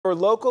For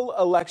local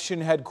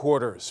election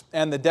headquarters,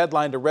 and the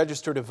deadline to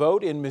register to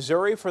vote in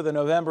Missouri for the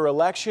November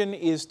election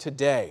is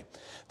today.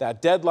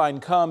 That deadline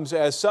comes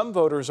as some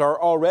voters are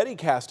already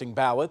casting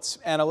ballots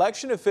and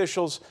election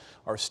officials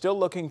are still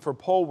looking for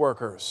poll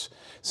workers.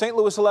 St.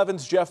 Louis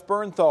 11's Jeff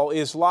Bernthal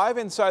is live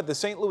inside the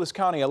St. Louis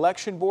County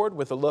Election Board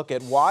with a look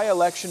at why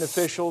election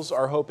officials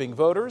are hoping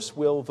voters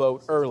will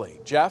vote early.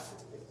 Jeff?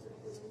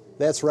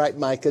 That's right,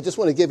 Mike. I just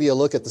want to give you a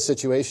look at the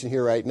situation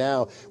here right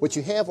now. What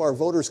you have are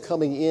voters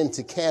coming in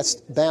to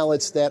cast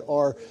ballots that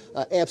are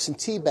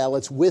absentee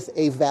ballots with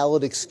a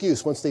valid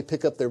excuse. Once they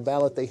pick up their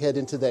ballot, they head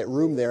into that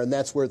room there, and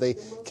that's where they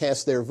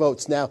cast their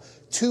votes. Now,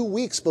 2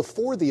 weeks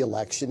before the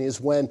election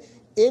is when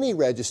any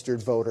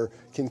registered voter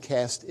can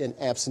cast an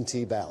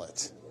absentee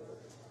ballot.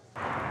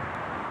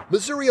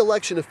 Missouri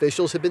election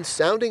officials have been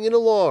sounding an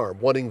alarm,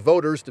 wanting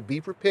voters to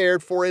be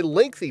prepared for a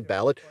lengthy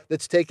ballot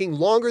that's taking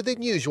longer than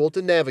usual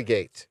to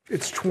navigate.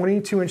 It's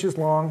 22 inches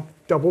long,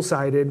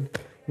 double-sided.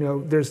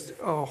 There's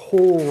a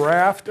whole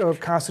raft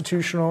of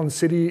constitutional and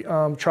city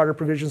charter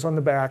provisions on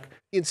the back.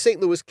 In St.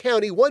 Louis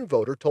County, one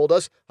voter told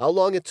us how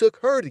long it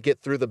took her to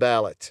get through the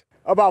ballot.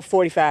 About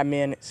 45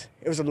 minutes.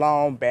 It was a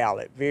long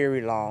ballot,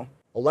 very long.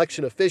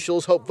 Election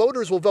officials hope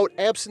voters will vote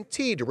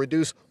absentee to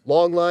reduce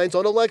long lines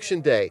on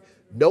Election Day.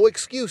 No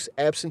excuse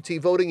absentee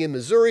voting in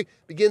Missouri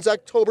begins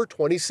October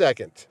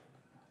 22nd.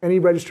 Any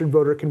registered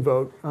voter can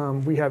vote.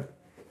 We have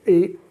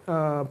 8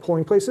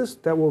 polling places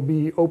that will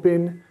be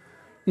open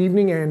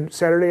evening and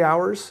Saturday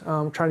hours,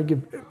 trying to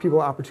give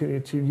people an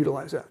opportunity to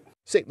utilize that.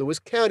 St. Louis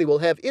County will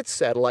have its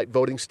satellite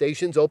voting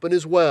stations open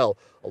as well.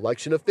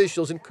 Election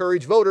officials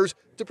encourage voters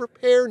to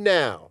prepare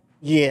now.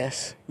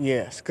 Yes,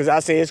 because I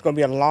say it's going to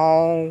be a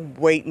long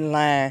waiting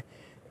line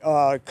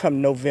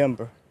come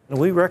November.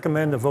 We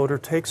recommend the voter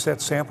takes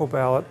that sample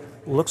ballot,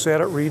 looks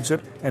at it, reads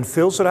it, and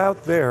fills it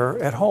out there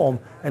at home,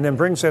 and then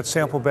brings that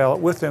sample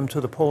ballot with them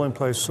to the polling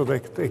place so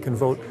they can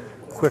vote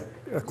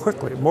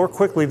quickly, more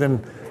quickly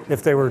than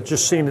if they were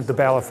just seeing the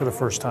ballot for the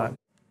first time.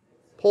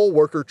 Poll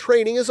worker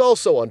training is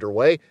also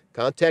underway.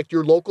 Contact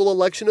your local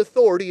election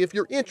authority if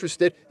you're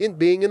interested in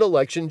being an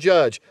election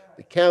judge.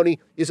 The county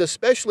is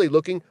especially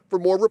looking for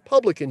more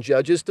Republican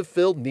judges to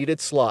fill needed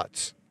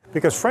slots.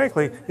 Because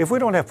frankly, if we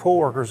don't have poll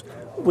workers,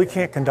 we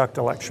can't conduct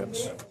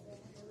elections.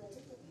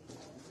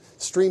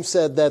 Stream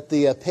said that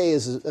the pay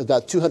is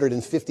about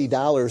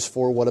 $250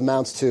 for what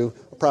amounts to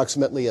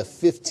approximately a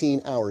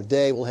 15-hour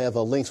day. We'll have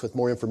links with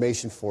more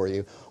information for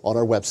you on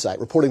our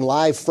website. Reporting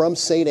live from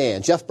St.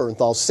 Anne, Jeff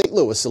Bernthal, St.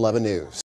 Louis 11 News.